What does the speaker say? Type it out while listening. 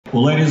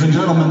Well, ladies and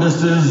gentlemen,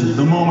 this is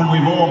the moment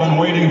we've all been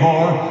waiting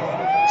for.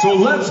 So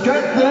let's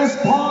get this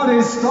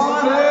party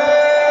started!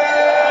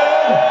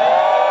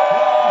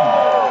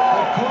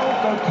 The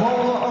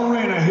Coca-Cola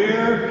Arena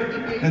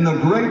here in the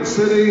great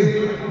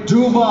city,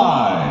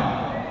 Dubai.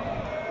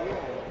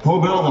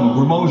 Probellum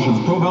Promotions,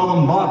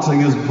 Probellum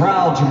Boxing is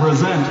proud to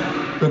present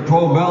the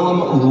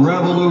Probellum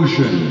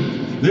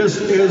Revolution. This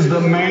is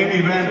the main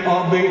event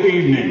of the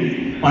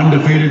evening.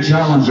 Undefeated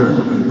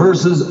challenger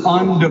versus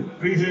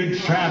undefeated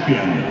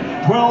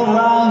champion. 12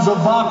 rounds of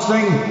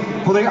boxing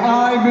for the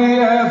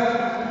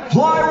IBF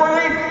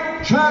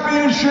Flyweight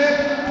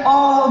Championship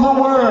of the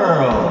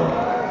World.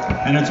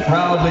 And it's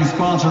proudly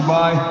sponsored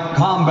by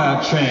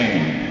Combat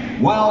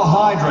Chain, Wow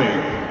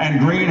Hydrate, and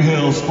Green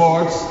Hill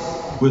Sports,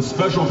 with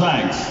special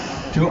thanks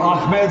to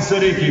Ahmed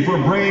Siddiqui for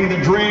bringing the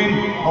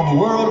dream of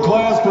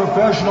world-class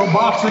professional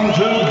boxing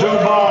to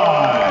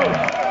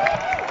Dubai.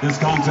 This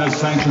contest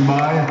sanctioned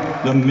by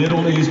the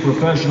Middle East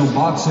Professional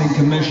Boxing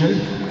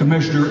Commission,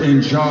 Commissioner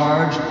in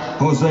charge,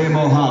 Jose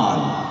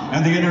Mohan,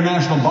 and the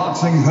International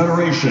Boxing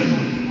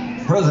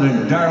Federation,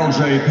 President Daryl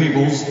J.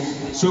 Peoples,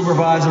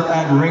 Supervisor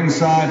at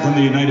ringside from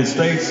the United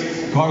States,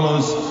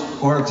 Carlos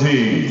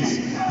Ortiz.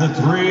 The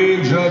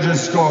three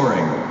judges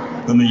scoring: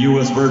 from the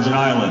U.S. Virgin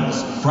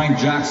Islands, Frank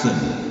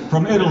Jackson;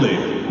 from Italy,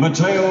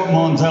 Matteo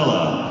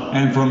Montella;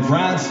 and from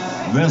France,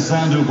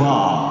 Vincent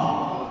Dupont.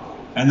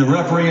 And the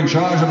referee in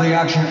charge of the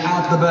action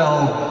at the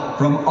bell,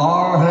 from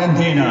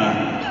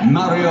Argentina,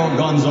 Mario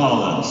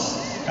Gonzalez.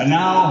 And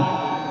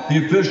now,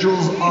 the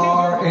officials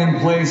are in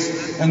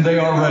place and they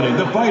are ready.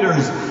 The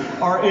fighters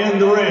are in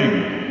the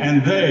ring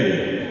and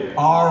they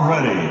are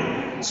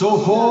ready. So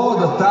for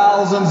the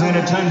thousands in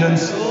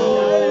attendance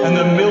and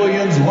the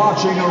millions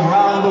watching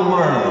around the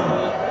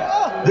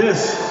world,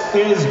 this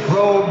is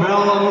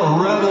Probellum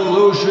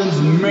Revolution's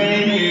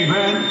main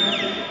event.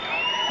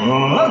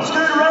 Let's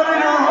get ready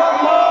to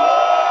rumble!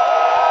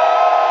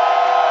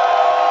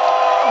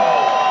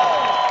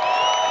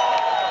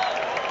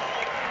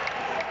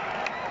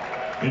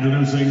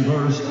 Introducing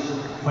first,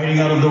 fighting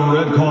out of the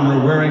red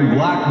corner, wearing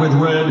black with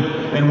red,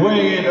 and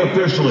weighing in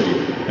officially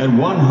at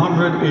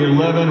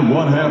 111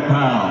 1/2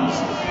 pounds.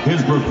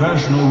 His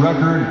professional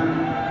record,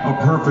 a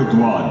perfect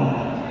one.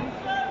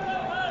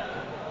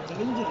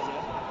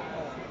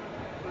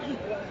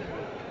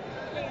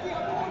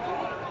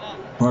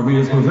 Pardon me,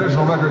 his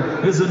professional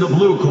record is in the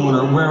blue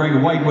corner,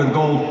 wearing white with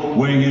gold,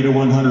 weighing in at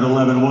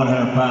 111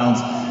 1/2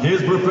 pounds.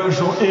 His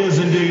professional is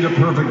indeed a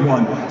perfect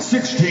one.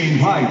 16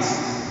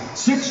 fights,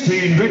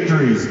 16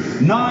 victories,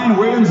 9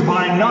 wins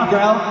by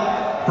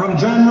knockout from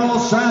General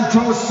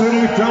Santos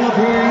City,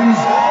 Philippines,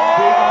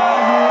 the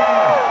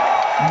IBF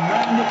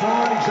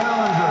mandatory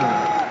challenger,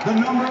 the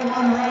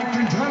 #1 ranked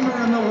contender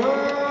in the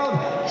world,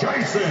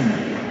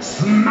 Jason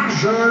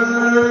Smasher.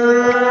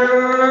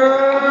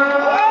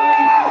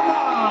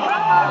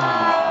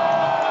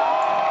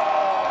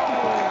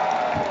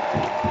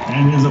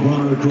 And his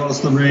opponent across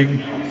the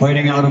ring,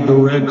 fighting out of the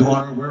red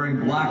corner, wearing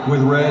black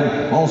with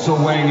red, also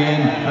weighing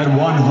in at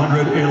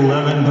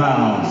 111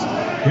 pounds.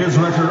 His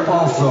record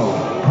also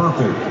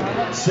perfect.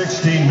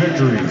 16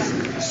 victories,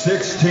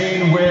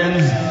 16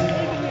 wins,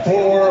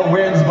 4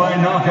 wins by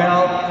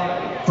knockout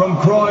from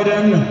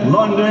Croydon,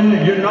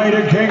 London,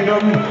 United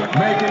Kingdom,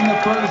 making the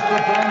first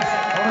defense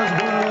of his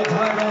world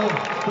title,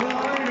 the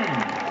reigning,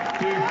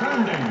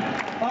 defending,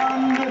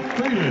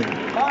 undefeated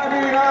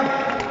IBF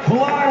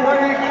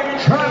Flyweight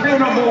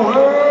Champion of the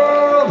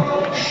World,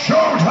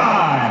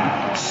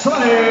 Showtime,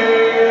 Sonny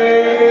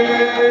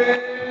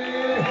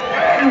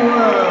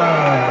Edwards.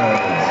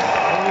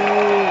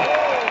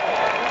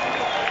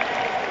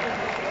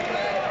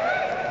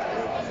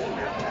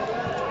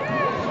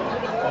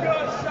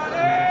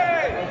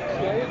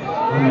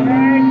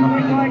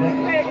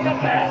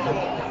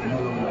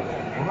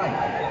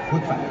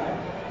 Good fight.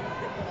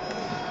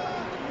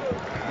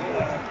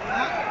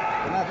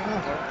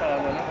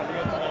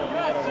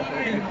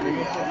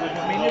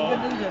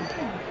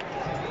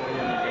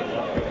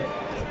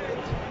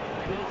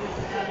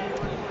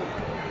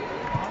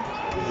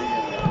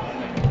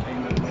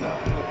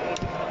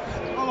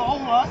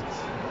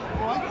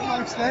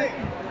 Stay.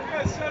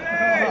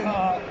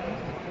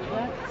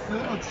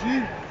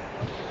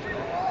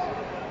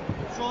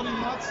 Sorry,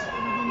 nuts.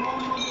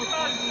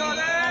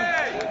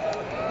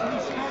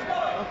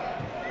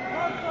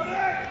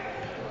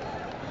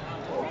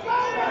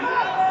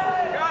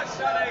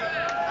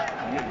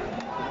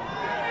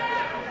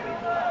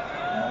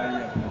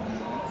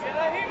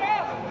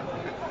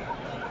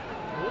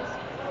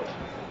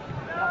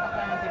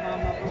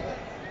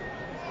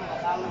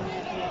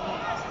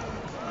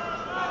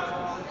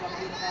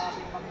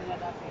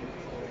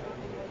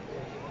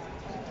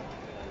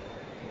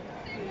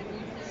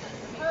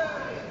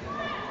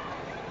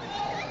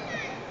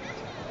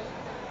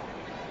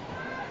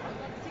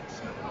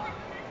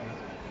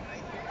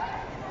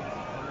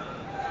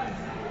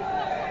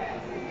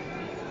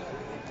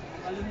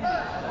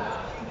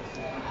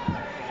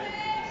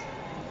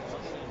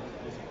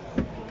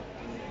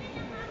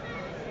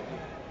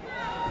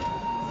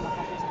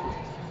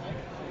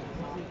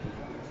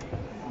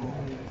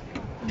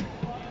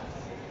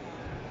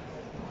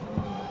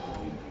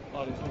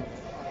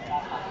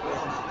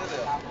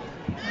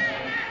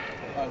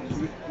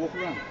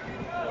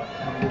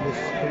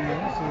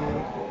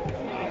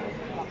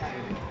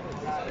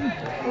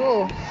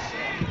 Oh.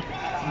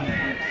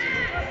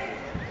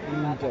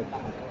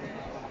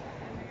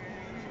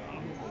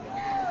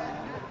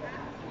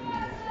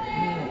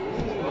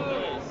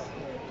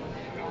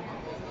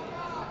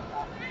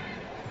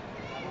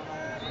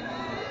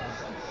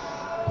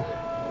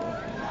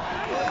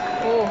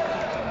 Oh.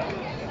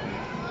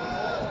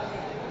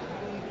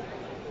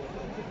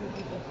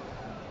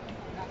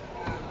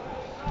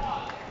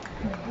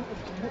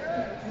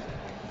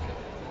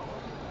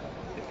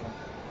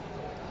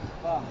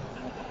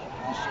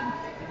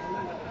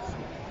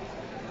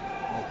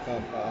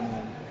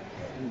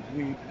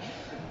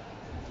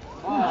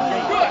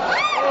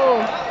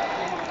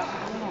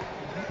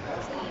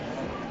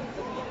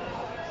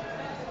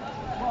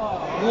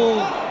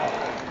 Oh.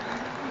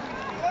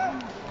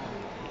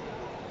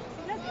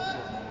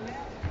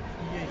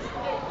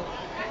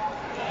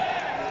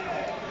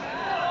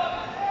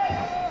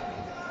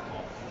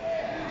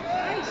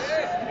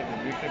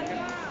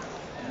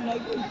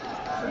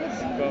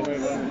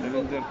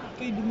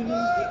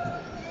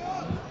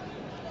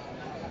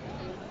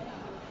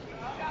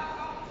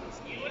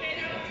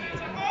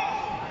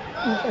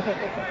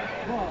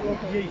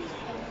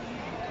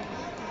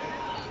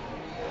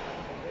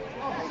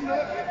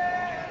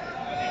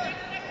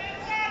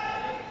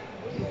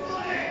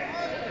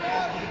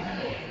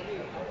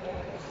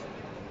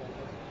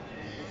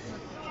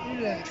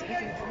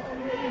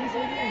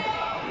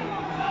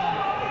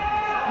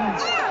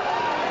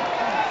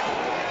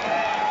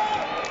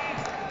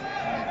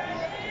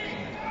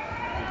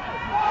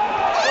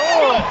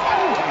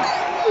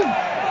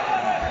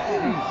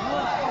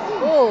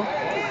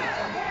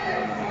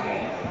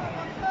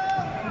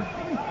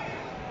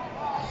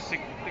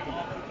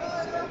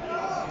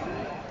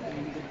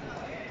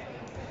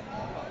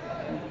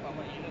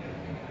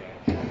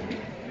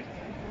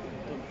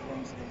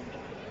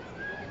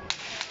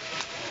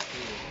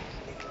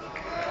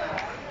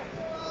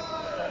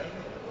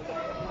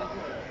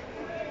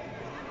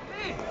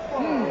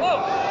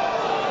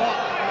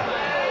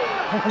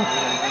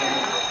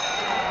 Oh.